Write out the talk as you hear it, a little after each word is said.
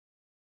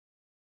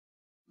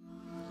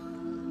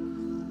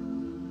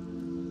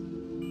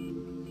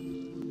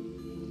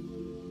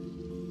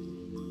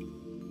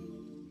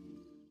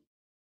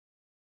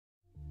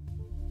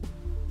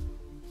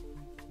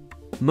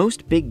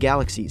Most big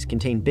galaxies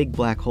contain big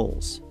black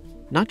holes.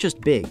 Not just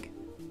big,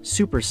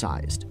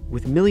 supersized,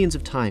 with millions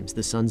of times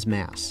the Sun's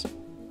mass.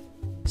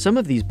 Some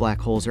of these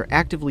black holes are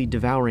actively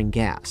devouring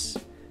gas.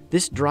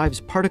 This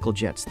drives particle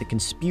jets that can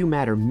spew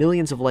matter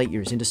millions of light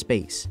years into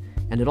space,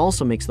 and it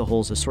also makes the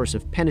holes a source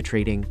of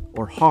penetrating,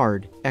 or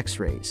hard,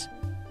 X-rays.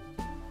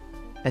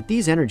 At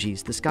these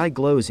energies, the sky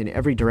glows in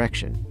every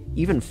direction,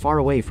 even far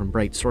away from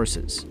bright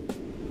sources.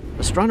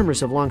 Astronomers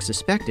have long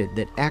suspected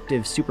that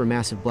active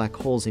supermassive black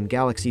holes in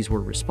galaxies were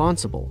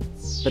responsible,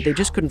 but they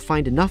just couldn't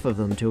find enough of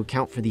them to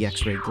account for the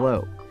X-ray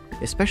glow,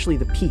 especially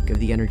the peak of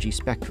the energy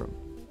spectrum.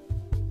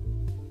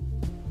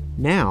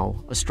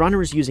 Now,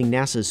 astronomers using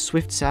NASA's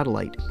SWIFT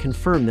satellite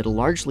confirm that a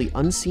largely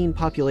unseen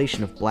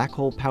population of black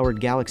hole-powered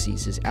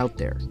galaxies is out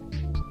there.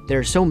 There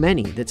are so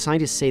many that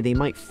scientists say they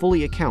might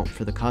fully account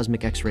for the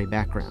cosmic X-ray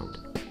background.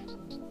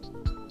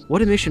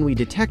 What emission we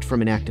detect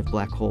from an active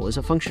black hole is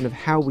a function of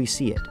how we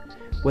see it,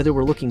 whether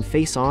we're looking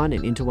face-on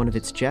and into one of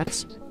its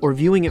jets, or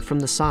viewing it from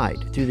the side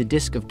through the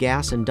disk of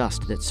gas and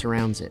dust that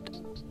surrounds it.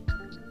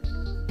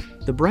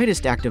 The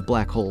brightest active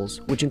black holes,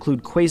 which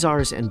include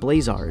quasars and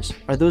blazars,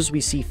 are those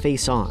we see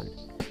face-on.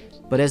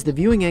 But as the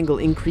viewing angle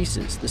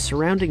increases, the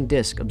surrounding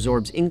disk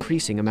absorbs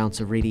increasing amounts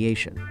of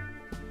radiation.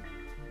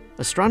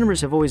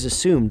 Astronomers have always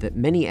assumed that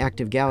many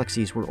active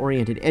galaxies were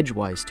oriented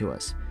edgewise to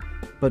us,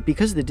 but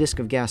because the disk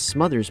of gas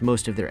smothers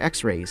most of their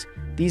X-rays,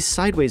 these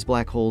sideways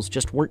black holes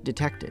just weren't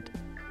detected.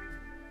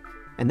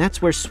 And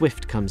that's where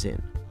SWIFT comes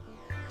in.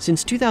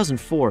 Since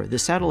 2004, the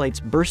satellite's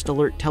Burst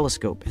Alert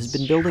telescope has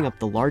been building up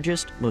the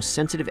largest, most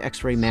sensitive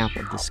X-ray map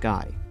of the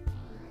sky.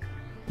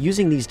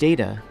 Using these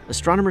data,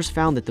 astronomers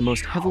found that the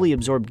most heavily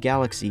absorbed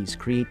galaxies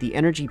create the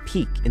energy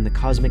peak in the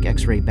cosmic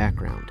X-ray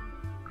background.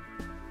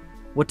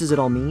 What does it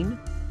all mean?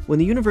 When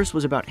the universe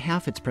was about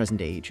half its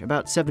present age,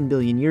 about 7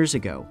 billion years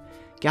ago,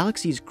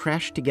 galaxies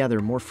crashed together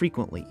more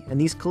frequently,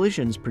 and these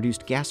collisions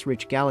produced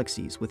gas-rich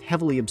galaxies with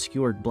heavily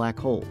obscured black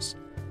holes.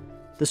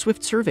 The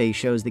SWIFT survey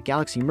shows that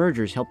galaxy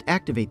mergers helped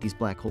activate these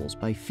black holes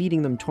by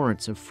feeding them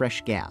torrents of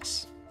fresh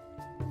gas.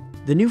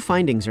 The new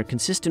findings are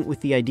consistent with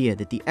the idea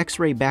that the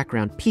X-ray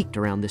background peaked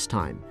around this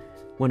time,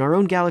 when our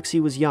own galaxy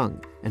was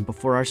young and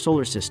before our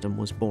solar system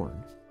was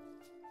born.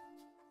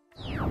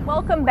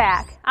 Welcome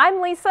back.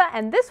 I'm Lisa,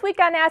 and this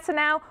week on NASA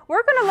Now,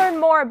 we're going to learn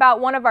more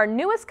about one of our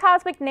newest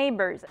cosmic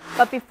neighbors.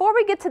 But before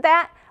we get to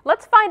that,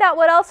 let's find out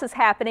what else is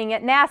happening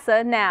at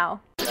NASA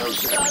now.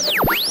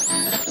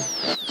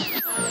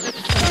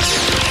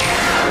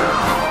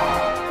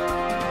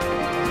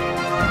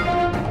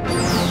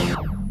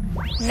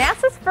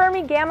 NASA's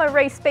Fermi Gamma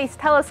Ray Space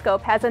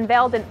Telescope has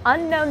unveiled an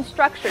unknown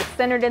structure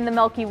centered in the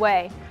Milky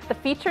Way. The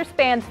feature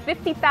spans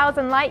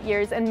 50,000 light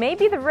years and may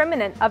be the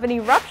remnant of an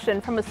eruption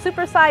from a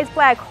supersized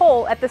black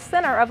hole at the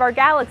center of our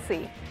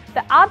galaxy.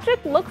 The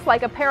object looks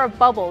like a pair of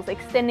bubbles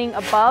extending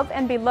above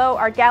and below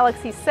our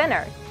galaxy's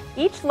center.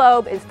 Each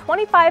lobe is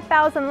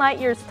 25,000 light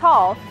years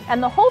tall,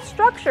 and the whole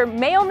structure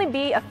may only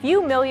be a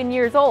few million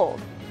years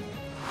old.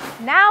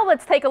 Now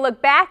let's take a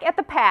look back at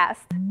the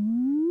past.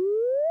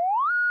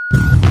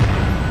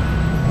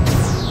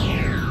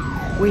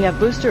 We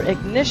have booster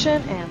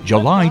ignition and...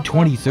 July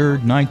 23,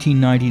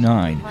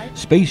 1999,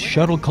 Space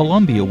Shuttle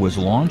Columbia was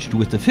launched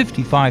with the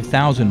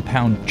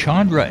 55,000-pound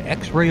Chandra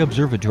X-ray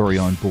Observatory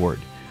on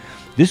board.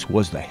 This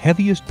was the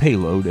heaviest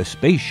payload a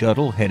space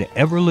shuttle had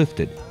ever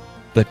lifted.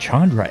 The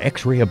Chandra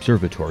X-ray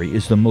Observatory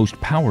is the most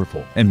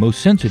powerful and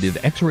most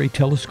sensitive X-ray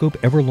telescope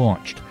ever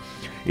launched.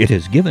 It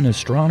has given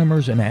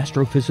astronomers and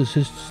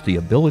astrophysicists the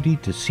ability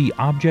to see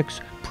objects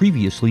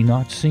previously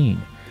not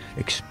seen,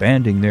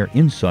 expanding their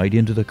insight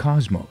into the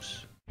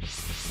cosmos.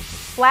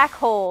 Black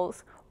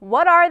holes.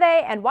 What are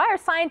they, and why are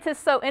scientists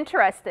so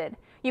interested?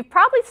 You've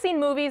probably seen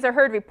movies or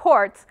heard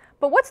reports,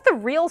 but what's the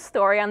real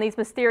story on these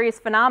mysterious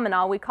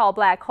phenomena we call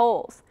black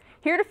holes?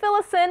 Here to fill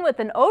us in with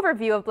an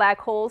overview of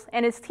black holes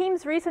and his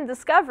team's recent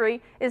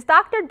discovery is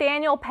Dr.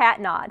 Daniel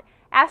Patnaud,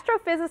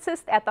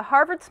 astrophysicist at the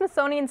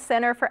Harvard-Smithsonian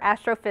Center for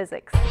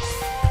Astrophysics.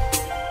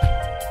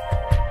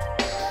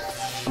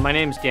 My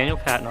name is Daniel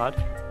Patnaud.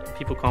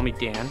 People call me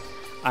Dan.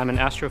 I'm an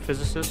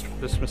astrophysicist for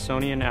the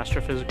Smithsonian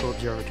Astrophysical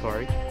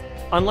Observatory.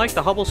 Unlike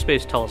the Hubble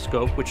Space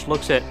Telescope, which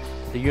looks at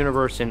the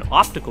universe in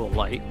optical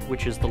light,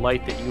 which is the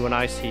light that you and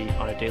I see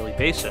on a daily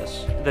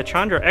basis, the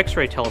Chandra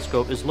X-ray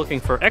Telescope is looking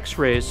for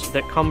X-rays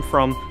that come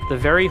from the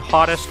very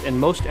hottest and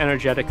most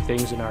energetic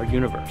things in our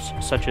universe,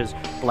 such as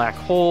black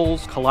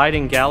holes,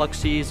 colliding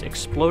galaxies,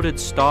 exploded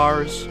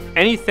stars,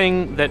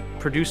 anything that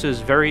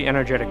produces very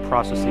energetic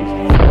processes.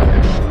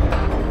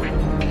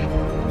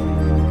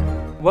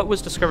 What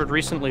was discovered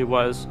recently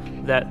was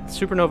that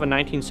supernova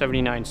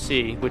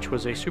 1979C, which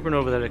was a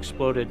supernova that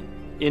exploded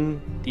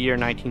in the year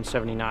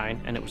 1979,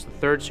 and it was the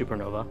third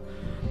supernova,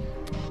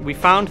 we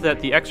found that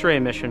the X-ray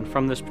emission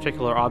from this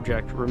particular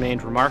object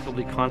remained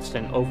remarkably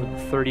constant over the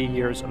 30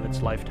 years of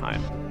its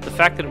lifetime. The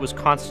fact that it was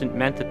constant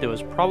meant that there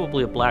was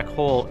probably a black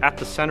hole at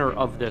the center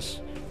of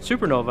this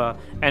supernova,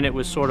 and it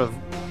was sort of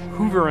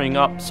hoovering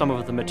up some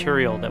of the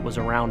material that was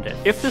around it.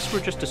 If this were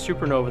just a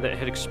supernova that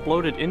had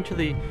exploded into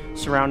the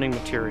surrounding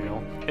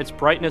material, its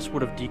brightness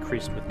would have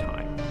decreased with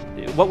time.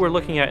 what we're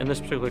looking at in this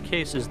particular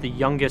case is the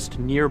youngest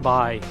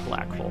nearby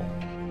black hole.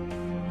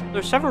 There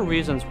are several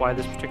reasons why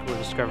this particular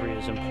discovery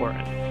is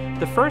important.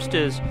 The first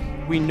is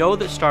we know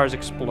that stars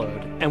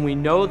explode, and we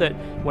know that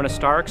when a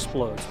star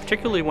explodes,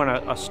 particularly when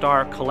a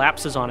star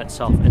collapses on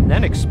itself and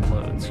then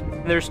explodes,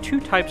 there's two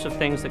types of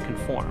things that can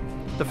form.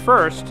 The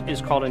first is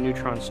called a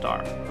neutron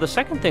star. The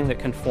second thing that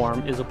can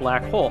form is a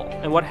black hole.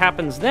 And what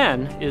happens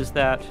then is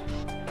that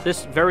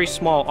this very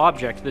small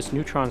object, this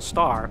neutron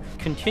star,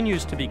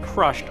 continues to be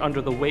crushed under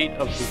the weight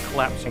of the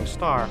collapsing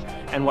star,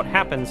 and what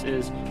happens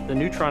is the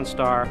neutron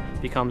star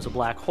becomes a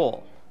black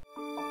hole.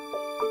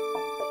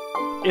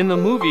 In the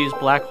movies,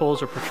 black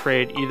holes are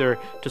portrayed either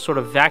to sort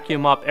of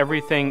vacuum up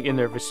everything in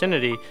their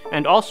vicinity,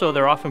 and also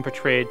they're often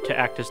portrayed to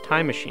act as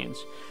time machines.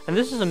 And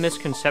this is a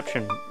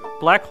misconception.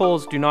 Black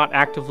holes do not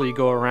actively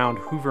go around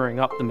hoovering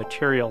up the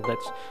material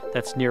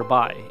that's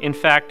nearby. In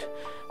fact,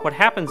 what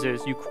happens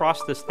is you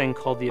cross this thing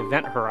called the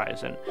event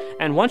horizon.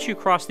 And once you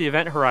cross the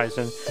event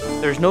horizon,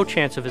 there's no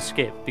chance of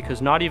escape,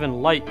 because not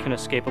even light can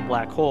escape a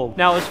black hole.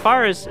 Now, as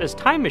far as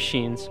time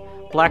machines,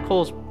 black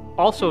holes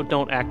also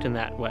don't act in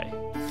that way.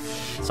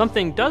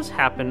 Something does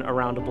happen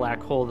around a black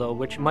hole, though,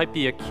 which might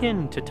be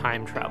akin to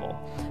time travel.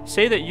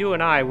 Say that you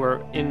and I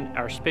were in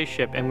our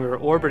spaceship and we were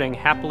orbiting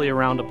happily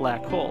around a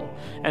black hole,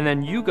 and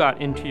then you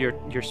got into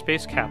your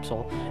space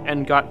capsule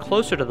and got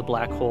closer to the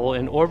black hole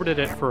and orbited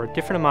it for a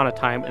different amount of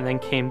time and then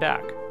came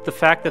back. The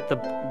fact that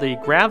the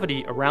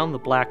gravity around the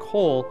black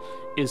hole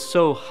is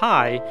so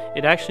high,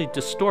 it actually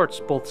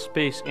distorts both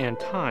space and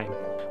time.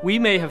 We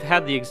may have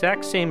had the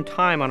exact same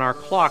time on our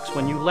clocks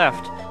when you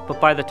left, but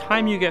by the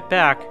time you get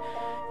back,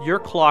 your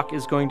clock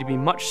is going to be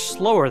much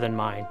slower than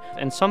mine,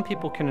 and some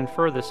people can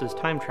infer this as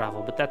time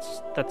travel, but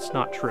that's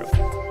not true.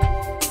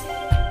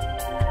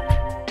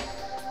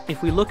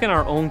 If we look in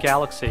our own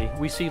galaxy,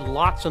 we see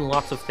lots and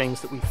lots of things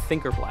that we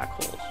think are black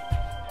holes.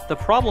 The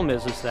problem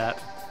is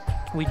that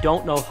we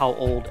don't know how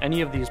old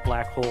any of these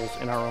black holes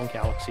in our own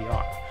galaxy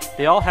are.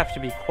 They all have to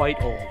be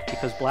quite old,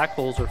 because black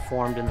holes are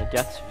formed in the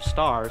deaths of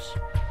stars,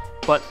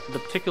 but the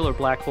particular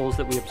black holes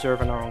that we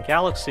observe in our own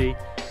galaxy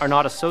are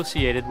not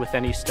associated with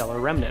any stellar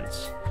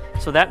remnants.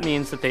 So that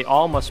means that they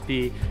all must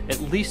be at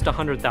least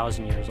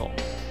 100,000 years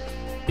old.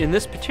 In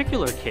this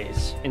particular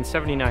case, in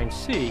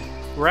 79C,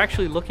 we're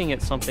actually looking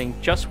at something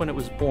just when it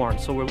was born.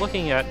 So we're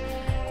looking at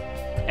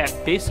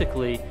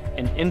basically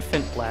an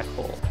infant black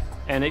hole.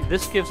 And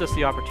this gives us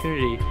the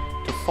opportunity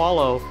to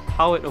follow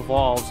how it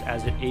evolves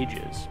as it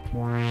ages.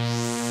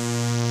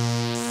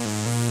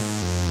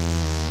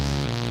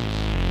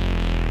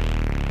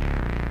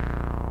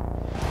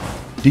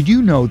 Did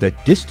you know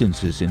that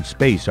distances in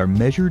space are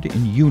measured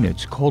in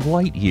units called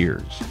light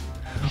years?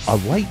 A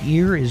light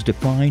year is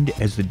defined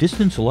as the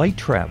distance light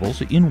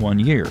travels in 1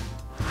 year.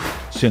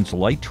 Since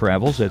light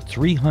travels at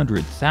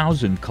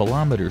 300,000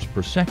 kilometers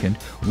per second,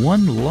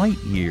 1 light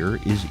year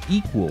is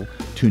equal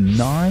to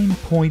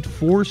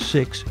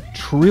 9.46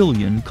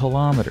 trillion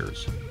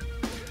kilometers.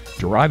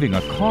 Driving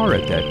a car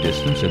at that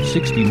distance at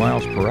 60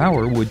 miles per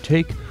hour would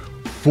take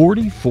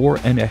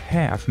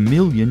 44.5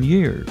 million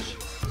years.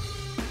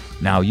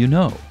 Now you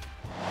know.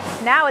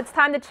 Now it's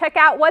time to check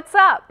out what's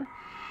up.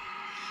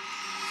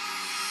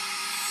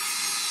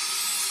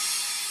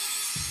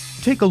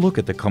 Take a look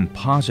at the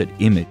composite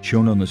emit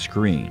shown on the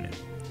screen.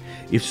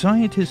 If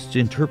scientists'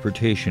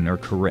 interpretation are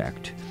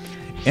correct,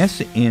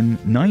 SN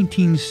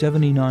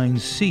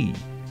 1979C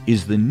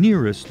is the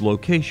nearest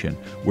location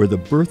where the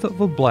birth of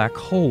a black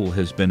hole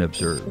has been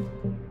observed.